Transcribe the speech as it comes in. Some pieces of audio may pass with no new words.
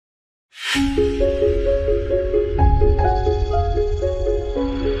Hello,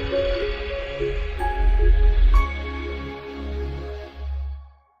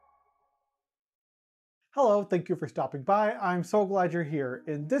 thank you for stopping by. I'm so glad you're here.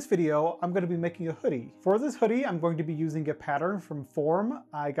 In this video, I'm going to be making a hoodie. For this hoodie, I'm going to be using a pattern from Form.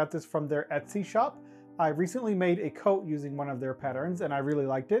 I got this from their Etsy shop. I recently made a coat using one of their patterns and I really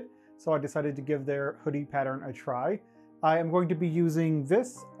liked it, so I decided to give their hoodie pattern a try. I am going to be using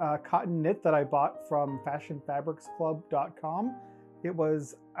this cotton knit that I bought from fashionfabricsclub.com. It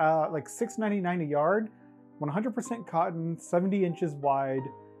was like $6.99 a yard, 100% cotton, 70 inches wide.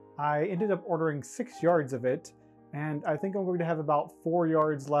 I ended up ordering 6 yards of it, and I think I'm going to have about 4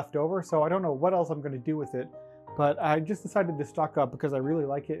 yards left over, so I don't know what else I'm going to do with it, but I just decided to stock up because I really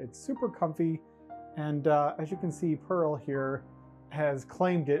like it. It's super comfy, and as you can see, Pearl here has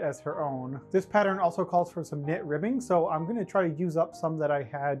claimed it as her own. This pattern also calls for some knit ribbing, so I'm going to try to use up some that I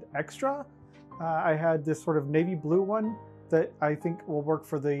had extra. I had this sort of navy blue one that I think will work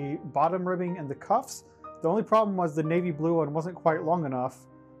for the bottom ribbing and the cuffs. The only problem was the navy blue one wasn't quite long enough,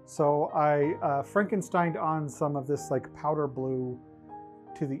 so I Frankensteined on some of this like powder blue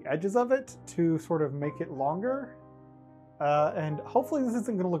to the edges of it to sort of make it longer. And hopefully this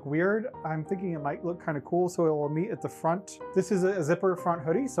isn't going to look weird. I'm thinking it might look kind of cool, so it will meet at the front. This is a zipper front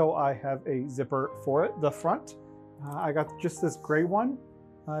hoodie, so I have a zipper for it, the front. I got just this gray one.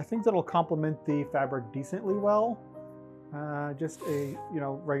 I think that'll complement the fabric decently well. Just a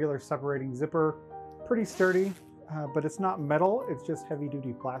regular separating zipper, pretty sturdy. But it's not metal, it's just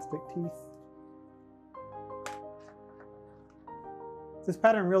heavy-duty plastic teeth. This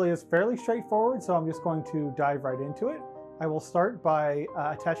pattern really is fairly straightforward, so I'm just going to dive right into it. I will start by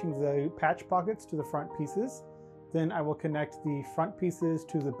attaching the patch pockets to the front pieces. Then I will connect the front pieces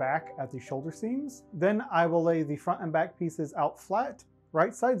to the back at the shoulder seams. Then I will lay the front and back pieces out flat,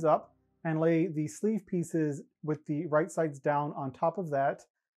 right sides up, and lay the sleeve pieces with the right sides down on top of that.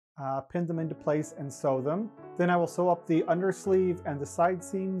 Pin them into place and sew them. Then I will sew up the undersleeve and the side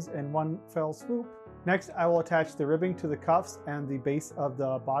seams in one fell swoop. Next, I will attach the ribbing to the cuffs and the base of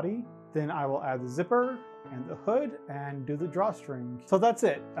the body. Then I will add the zipper and the hood and do the drawstring. So that's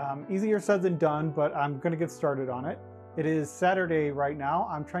it. Easier said than done, but I'm gonna get started on it. It is Saturday right now.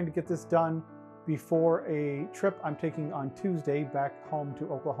 I'm trying to get this done before a trip I'm taking on Tuesday back home to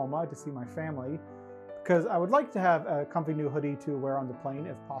Oklahoma to see my family, because I would like to have a comfy new hoodie to wear on the plane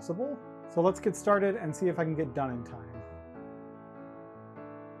if possible. So let's get started and see if I can get done in time.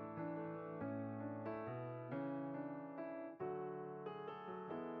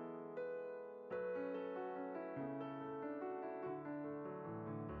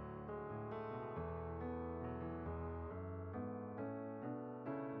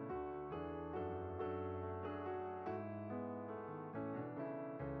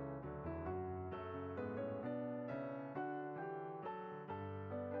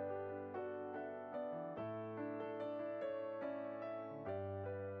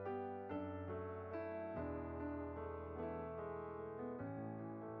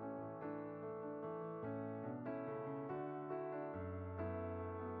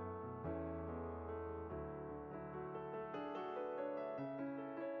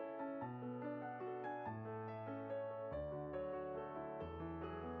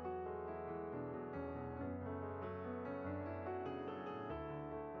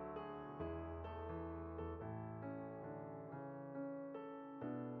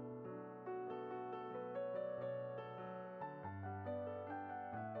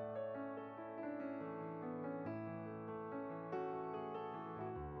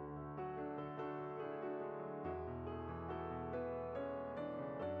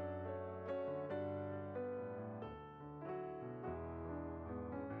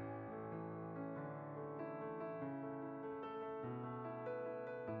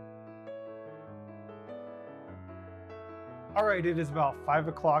 All right, it is about 5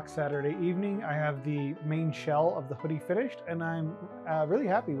 o'clock Saturday evening. I have the main shell of the hoodie finished and I'm really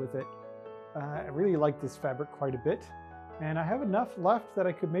happy with it. I really like this fabric quite a bit. And I have enough left that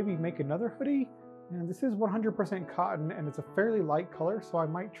I could maybe make another hoodie. And this is 100% cotton and it's a fairly light color, so I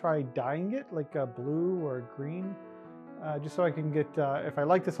might try dyeing it like a blue or a green. Just so I can get, if I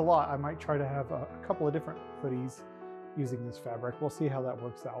like this a lot, I might try to have a couple of different hoodies using this fabric. We'll see how that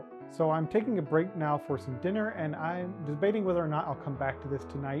works out. So I'm taking a break now for some dinner and I'm debating whether or not I'll come back to this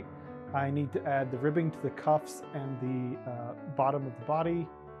tonight. I need to add the ribbing to the cuffs and the bottom of the body.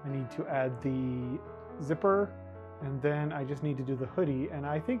 I need to add the zipper, and then I just need to do the hoodie. And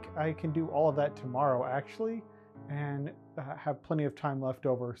I think I can do all of that tomorrow actually, and have plenty of time left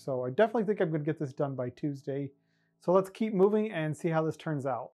over. So I definitely think I'm gonna get this done by Tuesday. So let's keep moving and see how this turns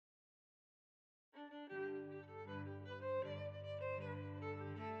out.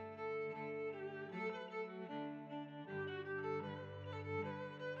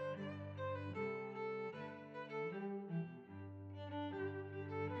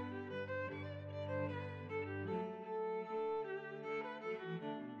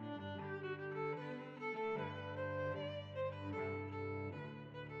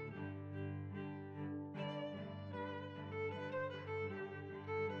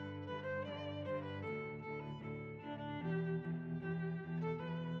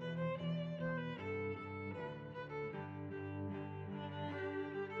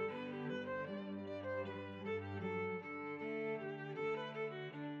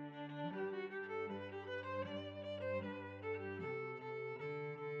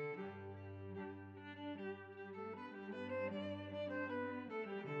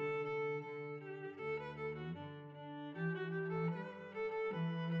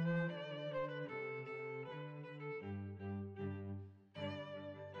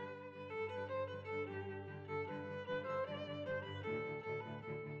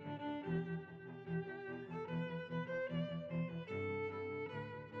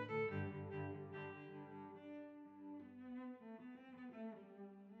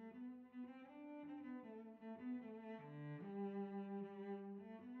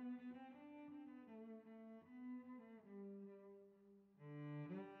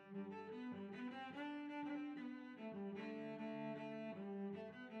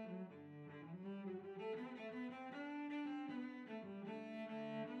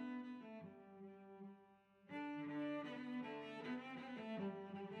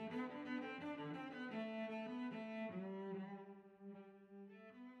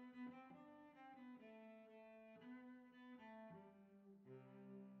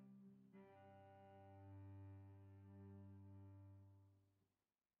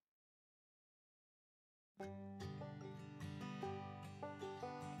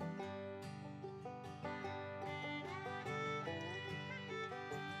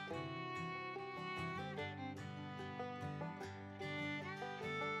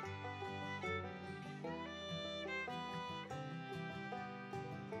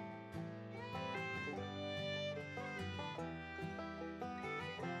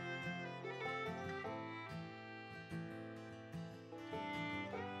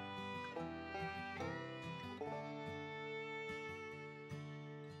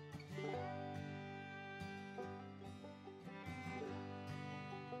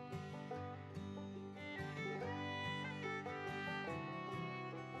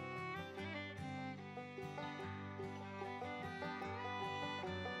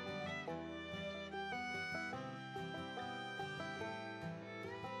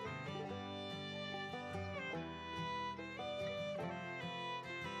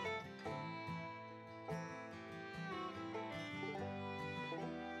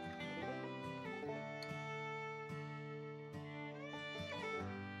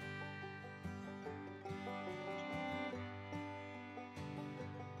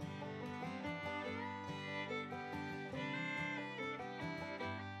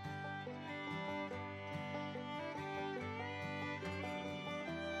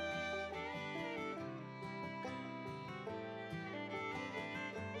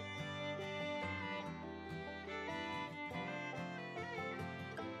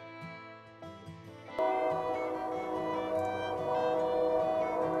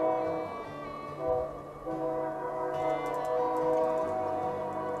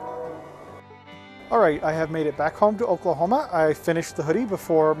 Alright, I have made it back home to Oklahoma. I finished the hoodie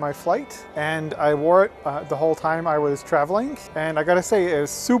before my flight, and I wore it the whole time I was traveling. And I gotta say, it was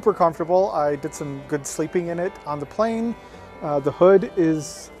super comfortable. I did some good sleeping in it on the plane. The hood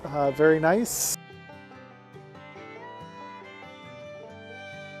is very nice.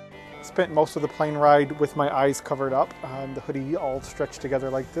 Spent most of the plane ride with my eyes covered up, the hoodie all stretched together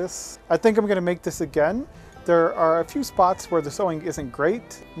like this. I think I'm gonna make this again. There are a few spots where the sewing isn't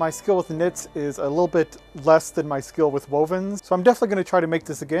great. My skill with knits is a little bit less than my skill with wovens, so I'm definitely going to try to make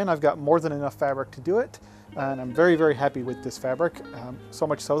this again. I've got more than enough fabric to do it, and I'm very, very happy with this fabric, so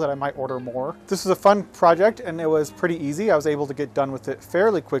much so that I might order more. This was a fun project, and it was pretty easy. I was able to get done with it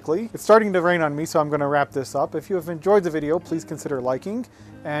fairly quickly. It's starting to rain on me, so I'm going to wrap this up. If you have enjoyed the video, please consider liking,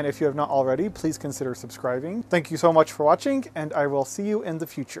 and if you have not already, please consider subscribing. Thank you so much for watching, and I will see you in the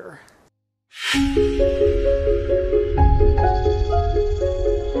future.